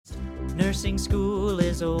Nursing school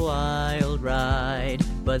is a wild ride,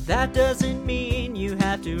 but that doesn't mean you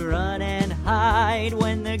have to run and hide.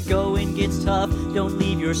 When the going gets tough, don't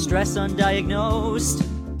leave your stress undiagnosed.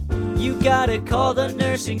 You gotta call the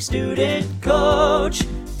nursing student coach.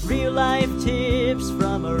 Real life tips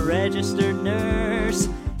from a registered nurse.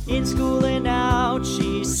 In school and out,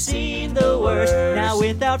 she's seen the worst. Now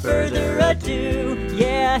without further ado,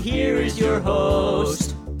 yeah, here is your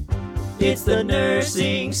host. It's the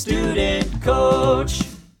Nursing Student Coach.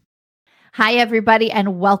 Hi, everybody,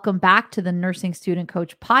 and welcome back to the Nursing Student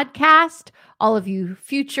Coach podcast. All of you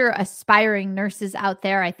future aspiring nurses out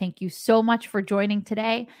there, I thank you so much for joining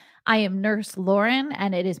today. I am Nurse Lauren,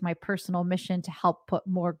 and it is my personal mission to help put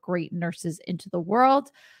more great nurses into the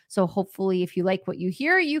world. So hopefully, if you like what you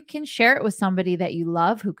hear, you can share it with somebody that you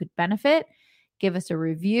love who could benefit. Give us a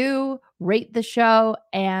review, rate the show,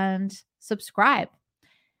 and subscribe.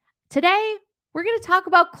 Today, we're going to talk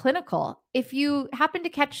about clinical. If you happen to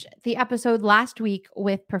catch the episode last week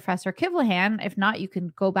with Professor Kivlahan, if not, you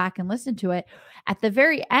can go back and listen to it. At the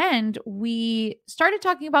very end, we started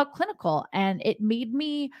talking about clinical, and it made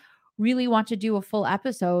me really want to do a full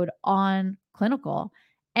episode on clinical.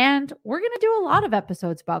 And we're going to do a lot of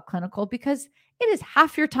episodes about clinical because it is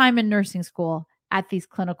half your time in nursing school at these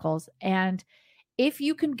clinicals. And if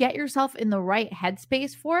you can get yourself in the right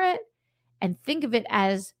headspace for it, and think of it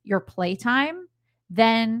as your playtime,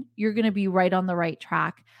 then you're going to be right on the right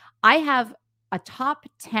track. I have a top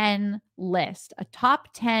 10 list, a top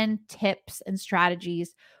 10 tips and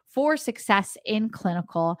strategies for success in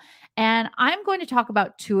clinical. And I'm going to talk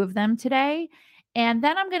about two of them today. And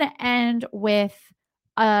then I'm going to end with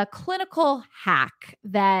a clinical hack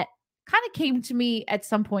that kind of came to me at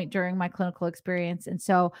some point during my clinical experience. And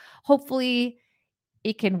so hopefully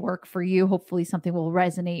it can work for you. Hopefully something will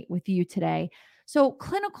resonate with you today. So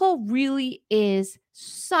clinical really is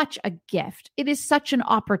such a gift. It is such an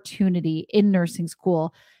opportunity in nursing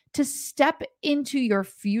school to step into your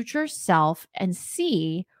future self and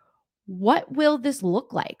see, what will this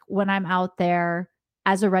look like when I'm out there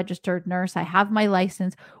as a registered nurse? I have my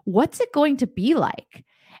license. What's it going to be like?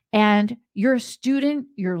 And you're a student,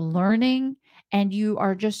 you're learning, and you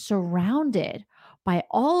are just surrounded by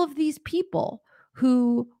all of these people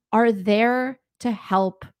who are there to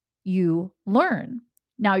help you learn.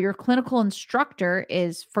 Now, your clinical instructor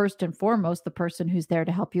is first and foremost the person who's there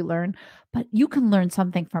to help you learn, but you can learn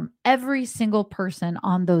something from every single person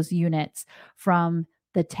on those units, from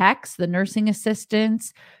the techs, the nursing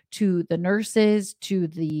assistants, to the nurses, to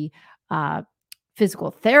the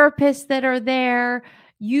physical therapists that are there.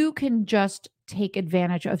 You can just take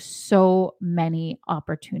advantage of so many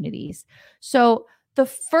opportunities. So the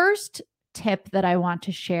first tip that I want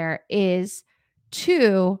to share is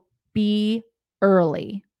to be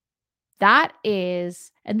early. That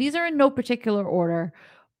is, and these are in no particular order,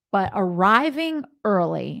 but arriving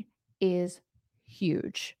early is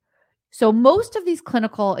huge. So most of these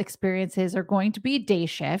clinical experiences are going to be day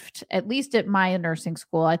shift, at least at my nursing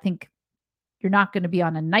school. I think you're not going to be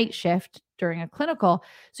on a night shift during a clinical.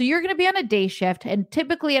 So you're going to be on a day shift, and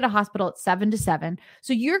typically at a hospital it's 7 to 7.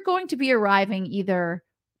 So you're going to be arriving either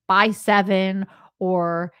by 7,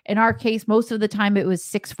 or in our case, most of the time it was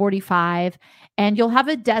 6:45, and you'll have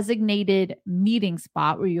a designated meeting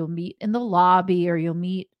spot where you'll meet in the lobby or you'll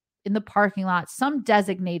meet in the parking lot, some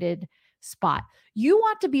designated spot. You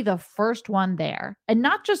want to be the first one there, and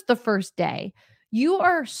not just the first day. You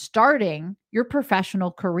are starting your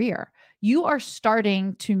professional career. You are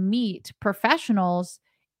starting to meet professionals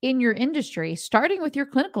in your industry, starting with your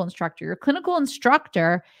clinical instructor. Your clinical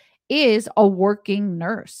instructor is a working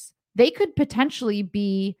nurse. They could potentially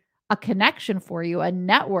be a connection for you, a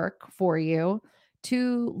network for you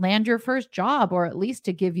to land your first job, or at least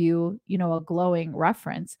to give you, a glowing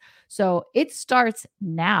reference. So it starts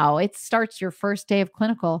now. It starts your first day of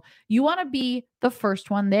clinical. You want to be the first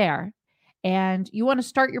one there, and you want to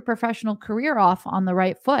start your professional career off on the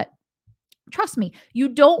right foot. Trust me, you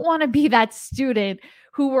don't want to be that student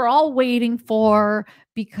who we're all waiting for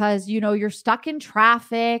because, you're stuck in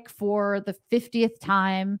traffic for the 50th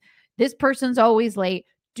time. This person's always late.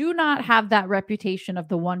 Do not have that reputation of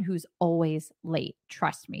the one who's always late.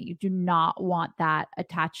 Trust me, you do not want that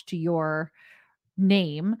attached to your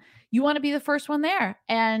name. You want to be the first one there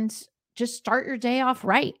and just start your day off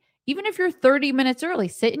right. Even if you're 30 minutes early,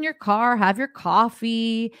 sit in your car, have your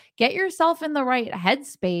coffee, get yourself in the right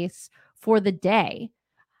headspace for the day.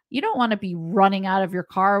 You don't want to be running out of your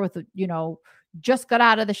car with, just got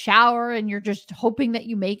out of the shower and you're just hoping that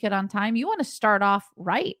you make it on time. You want to start off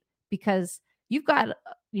right because you've got,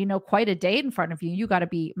 quite a day in front of you. You got to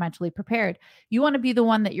be mentally prepared. You want to be the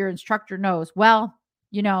one that your instructor knows, well,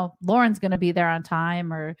 Lauren's going to be there on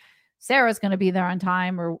time, or Sarah's going to be there on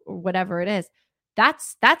time, or whatever it is.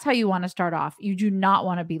 That's how you want to start off. You do not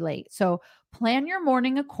want to be late. So plan your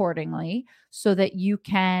morning accordingly so that you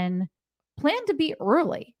can plan to be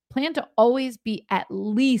early. Plan to always be at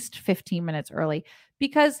least 15 minutes early,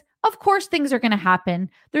 because of course things are going to happen.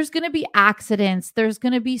 There's going to be accidents. There's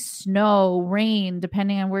going to be snow, rain,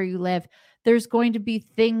 depending on where you live. There's going to be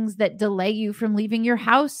things that delay you from leaving your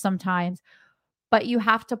house sometimes, but you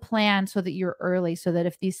have to plan so that you're early, so that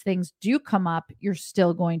if these things do come up, you're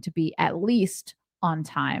still going to be at least on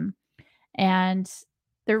time. And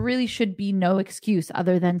there really should be no excuse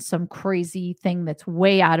other than some crazy thing that's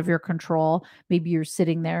way out of your control. Maybe you're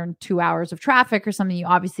sitting there in 2 hours of traffic or something. You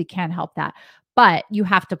obviously can't help that, but you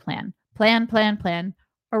have to plan.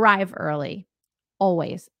 Arrive early,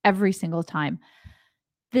 always, every single time.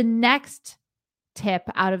 The next tip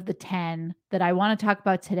out of the 10 that I want to talk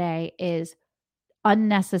about today is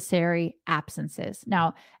unnecessary absences.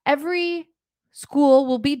 Now, every school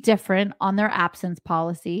will be different on their absence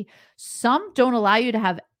policy. Some don't allow you to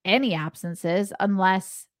have any absences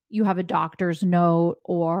unless you have a doctor's note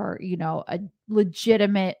or, a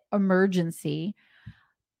legitimate emergency.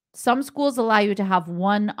 Some schools allow you to have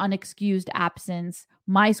one unexcused absence.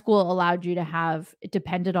 My school allowed you to have, it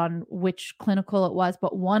depended on which clinical it was,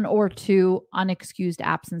 but 1 or 2 unexcused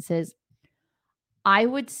absences. I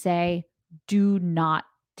would say do not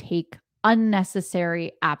take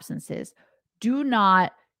unnecessary absences. Do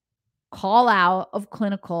not call out of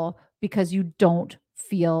clinical because you don't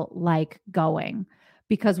feel like going.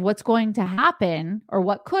 Because what's going to happen, or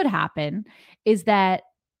what could happen, is that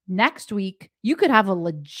next week you could have a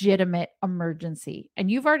legitimate emergency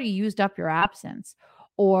and you've already used up your absence,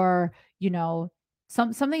 or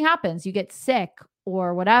something happens, you get sick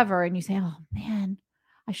or whatever, and you say, oh man,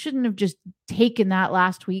 I shouldn't have just taken that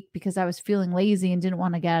last week because I was feeling lazy and didn't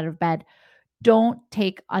want to get out of bed. Don't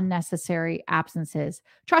take unnecessary absences.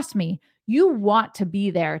 Trust me, you want to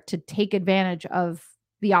be there to take advantage of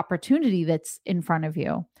the opportunity that's in front of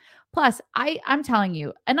you. Plus, I'm telling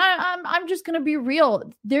you, and I'm just going to be real.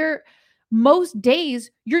 Most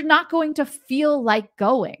days you're not going to feel like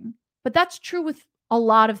going, but that's true with a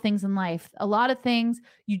lot of things in life. A lot of things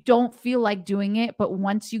you don't feel like doing it, but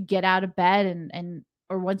once you get out of bed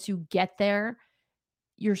or once you get there,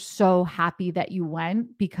 you're so happy that you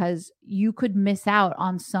went, because you could miss out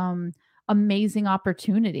on some amazing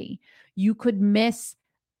opportunity. You could miss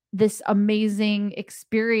this amazing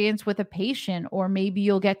experience with a patient, or maybe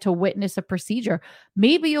you'll get to witness a procedure.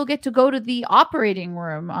 Maybe you'll get to go to the operating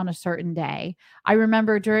room on a certain day. I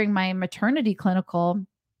remember during my maternity clinical,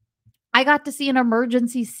 I got to see an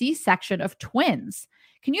emergency C-section of twins.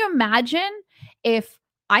 Can you imagine if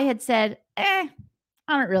I had said, I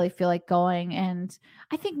don't really feel like going, and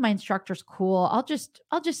I think my instructor's cool. I'll just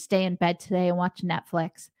stay in bed today and watch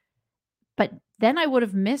Netflix. But then I would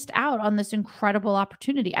have missed out on this incredible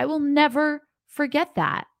opportunity. I will never forget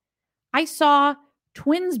that. I saw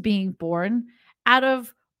twins being born out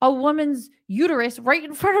of a woman's uterus right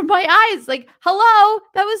in front of my eyes. Like, hello,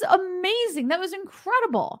 that was amazing. That was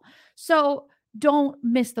incredible. So don't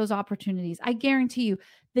miss those opportunities. I guarantee you,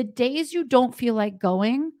 the days you don't feel like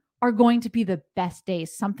going are going to be the best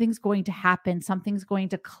days. Something's going to happen. Something's going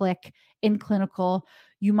to click in clinical.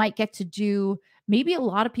 You might get to do, maybe a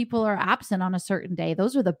lot of people are absent on a certain day.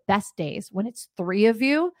 Those are the best days when it's 3 of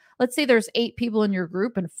you. Let's say there's 8 people in your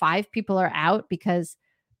group and 5 people are out, because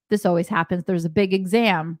this always happens. There's a big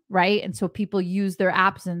exam, right? And so people use their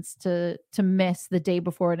absence to miss the day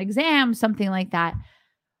before an exam, something like that.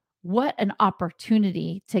 What an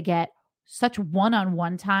opportunity to get such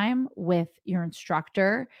one-on-one time with your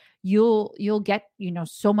instructor. You'll get,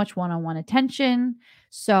 so much one-on-one attention.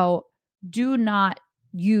 So do not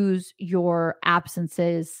use your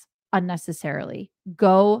absences unnecessarily.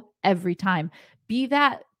 Go every time. Be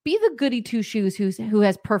the goody two shoes who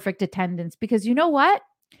has perfect attendance, because you know what?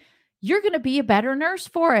 You're going to be a better nurse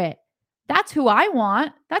for it. That's who I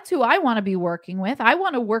want. That's who I want to be working with. I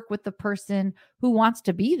want to work with the person who wants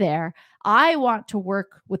to be there. I want to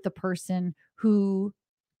work with the person who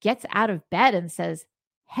gets out of bed and says,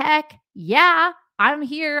 heck yeah, I'm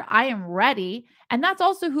here. I am ready. And that's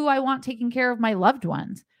also who I want taking care of my loved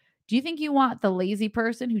ones. Do you think you want the lazy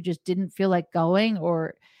person who just didn't feel like going,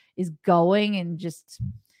 or is going and just,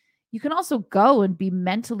 you can also go and be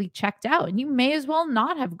mentally checked out, and you may as well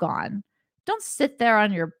not have gone. Don't sit there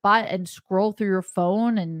on your butt and scroll through your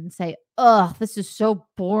phone and say, ugh, this is so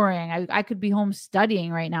boring. I could be home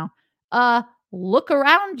studying right now. Look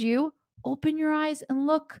around you, open your eyes and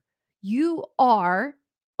look. You are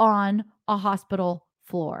on a hospital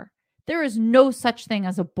floor. There is no such thing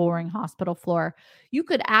as a boring hospital floor. You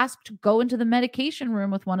could ask to go into the medication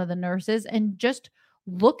room with one of the nurses and just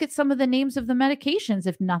look at some of the names of the medications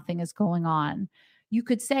if nothing is going on. You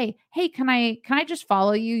could say, "Hey, can I just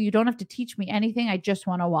follow you? You don't have to teach me anything. I just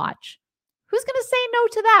want to watch." Who's going to say no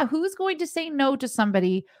to that? Who's going to say no to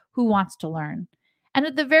somebody who wants to learn? And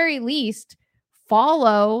at the very least,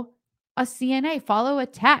 follow a CNA, follow a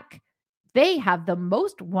tech. They have the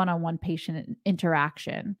most one-on-one patient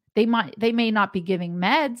interaction. They may not be giving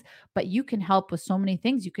meds, but you can help with so many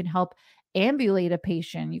things. You can help ambulate a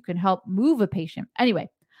patient, you can help move a patient. Anyway,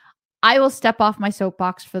 I will step off my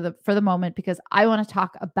soapbox for the moment because I want to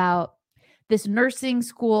talk about this nursing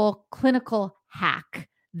school clinical hack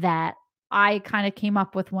that I kind of came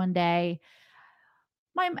up with one day.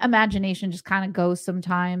 My imagination just kind of goes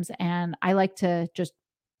sometimes, and I like to just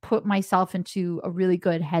put myself into a really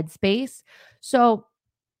good headspace. So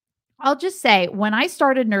I'll just say, when I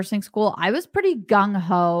started nursing school, I was pretty gung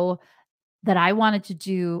ho that I wanted to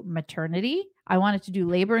do maternity. I wanted to do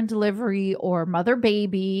labor and delivery or mother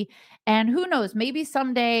baby. And who knows, maybe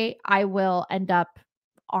someday I will end up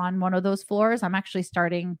on one of those floors. I'm actually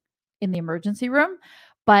starting in the emergency room,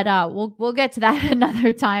 but we'll get to that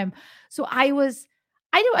another time. So I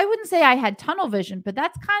wouldn't say I had tunnel vision, but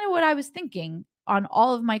that's kind of what I was thinking on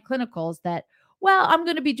all of my clinicals, that, well, I'm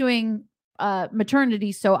going to be doing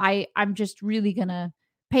maternity. So I'm just really going to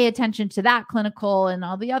pay attention to that clinical, and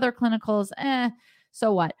all the other clinicals.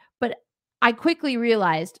 So what? But I quickly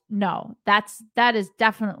realized, no, that is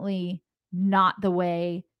definitely not the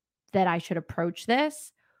way that I should approach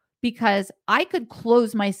this, because I could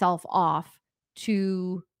close myself off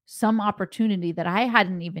to some opportunity that I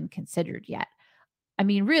hadn't even considered yet. I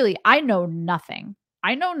mean, really, I know nothing.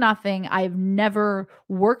 I've never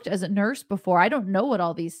worked as a nurse before. I don't know what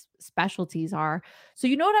all these specialties are. So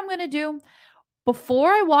you know what I'm going to do? Before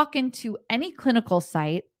I walk into any clinical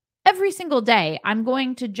site, every single day, I'm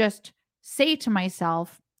going to just say to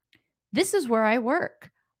myself, this is where I work.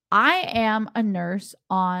 I am a nurse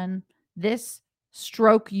on this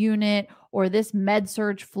stroke unit, or this med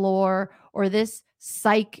surge floor, or this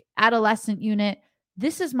psych adolescent unit.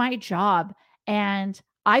 This is my job, and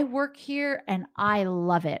I work here and I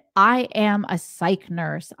love it. I am a psych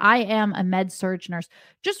nurse. I am a med surge nurse.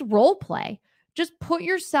 Just role play. Just put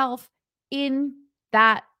yourself in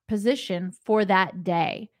that position for that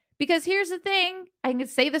day. Because here's the thing, I can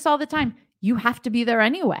say this all the time, you have to be there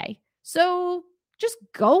anyway. So just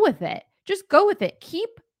go with it. Just go with it. Keep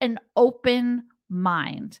an open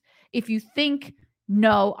mind. If you think,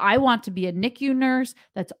 no, I want to be a NICU nurse,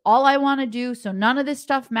 that's all I want to do, so none of this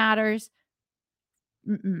stuff matters.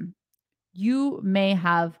 You may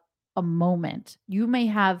have a moment. You may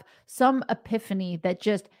have some epiphany that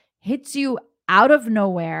just hits you out of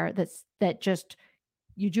nowhere. That just,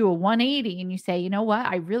 you do a 180 and you say, you know what?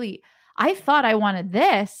 I thought I wanted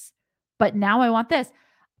this, but now I want this.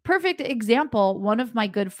 Perfect example. One of my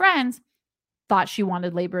good friends thought she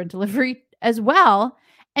wanted labor and delivery as well.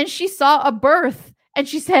 And she saw a birth and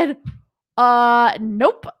she said,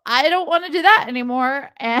 nope, I don't want to do that anymore.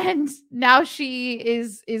 And now she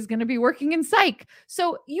is going to be working in psych.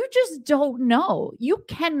 So you just don't know. You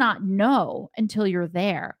cannot know until you're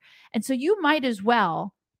there. And so you might as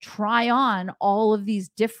well try on all of these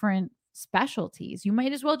different specialties. You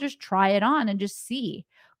might as well just try it on and just see.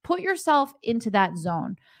 Put yourself into that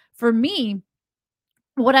zone. For me,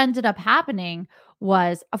 what ended up happening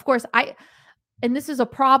was, of course, and this is a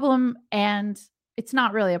problem, and it's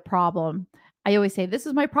not really a problem. I always say, this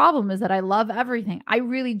is my problem, is that I love everything. I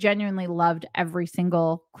really genuinely loved every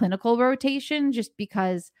single clinical rotation, just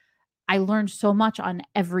because I learned so much on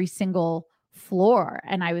every single floor,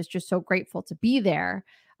 and I was just so grateful to be there.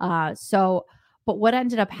 But what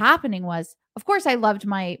ended up happening was, of course, I loved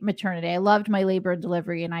my maternity. I loved my labor and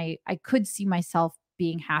delivery, and I could see myself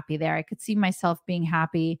being happy there. I could see myself being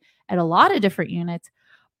happy at a lot of different units.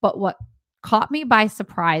 But what caught me by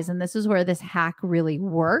surprise, and this is where this hack really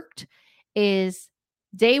worked, is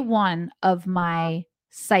day one of my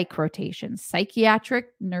psych rotation, psychiatric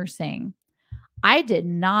nursing. I did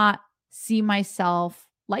not see myself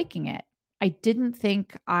liking it. I didn't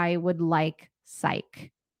think I would like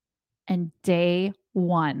psych. And day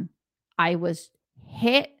one, I was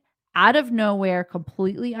hit out of nowhere,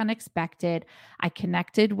 completely unexpected. I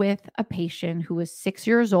connected with a patient who was 6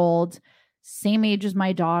 years old, same age as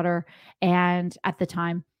my daughter, and at the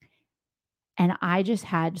time. And I just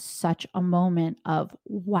had such a moment of,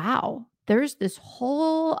 wow, there's this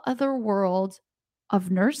whole other world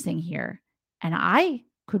of nursing here. And I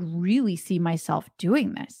could really see myself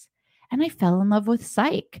doing this. And I fell in love with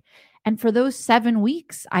psych. And for those 7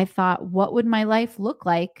 weeks, I thought, what would my life look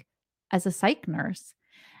like as a psych nurse.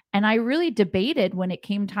 And I really debated when it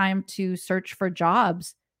came time to search for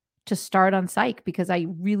jobs to start on psych, because I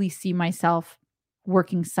really see myself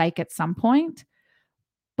working psych at some point.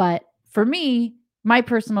 But for me, my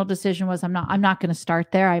personal decision was I'm not going to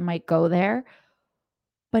start there. I might go there.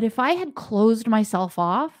 But if I had closed myself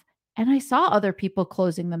off, and I saw other people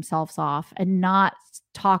closing themselves off and not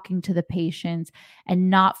talking to the patients and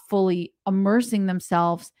not fully immersing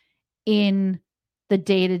themselves in the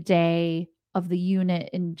day-to-day of the unit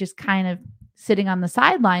and just kind of sitting on the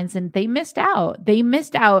sidelines, and they missed out. They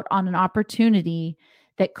missed out on an opportunity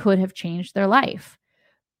that could have changed their life.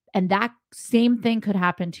 And that same thing could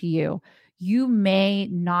happen to you. You may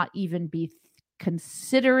not even be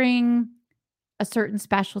considering a certain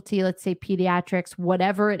specialty, let's say pediatrics,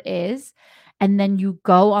 whatever it is, and then you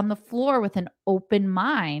go on the floor with an open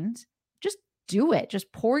mind. Just do it.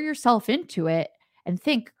 Just pour yourself into it and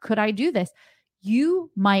think, could I do this? You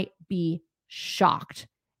might be shocked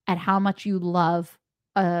at how much you love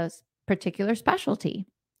a particular specialty.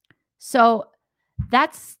 So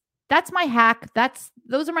that's my hack.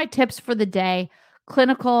 Those are my tips for the day.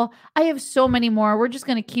 Clinical. I have so many more. We're just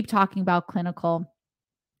going to keep talking about clinical.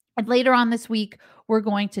 And later on this week, we're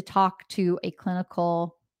going to talk to a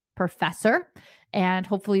clinical professor, and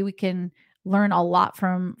hopefully we can learn a lot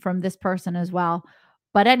from this person as well.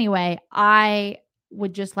 But anyway, I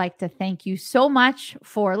would just like to thank you so much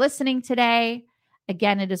for listening today.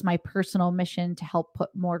 Again, it is my personal mission to help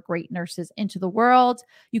put more great nurses into the world.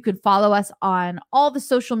 You can follow us on all the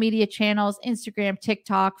social media channels: Instagram,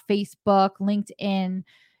 TikTok, Facebook, LinkedIn.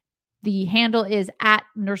 The handle is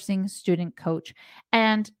 @nursing-student-coach.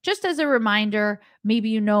 And just as a reminder, maybe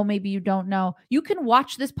you know, maybe you don't know, you can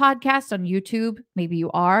watch this podcast on YouTube. Maybe you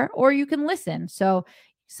are, or you can listen. So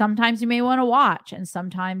sometimes you may want to watch, and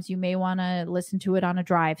sometimes you may want to listen to it on a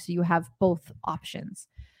drive. So you have both options.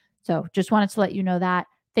 So just wanted to let you know that.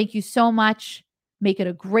 Thank you so much. Make it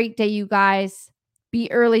a great day, you guys.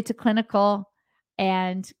 Be early to clinical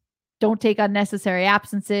and don't take unnecessary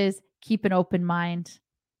absences. Keep an open mind.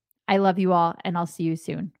 I love you all, and I'll see you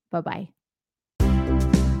soon. Bye-bye.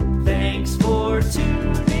 Thanks for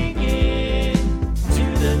tuning in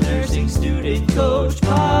to the Nursing Student Coach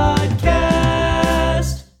Podcast.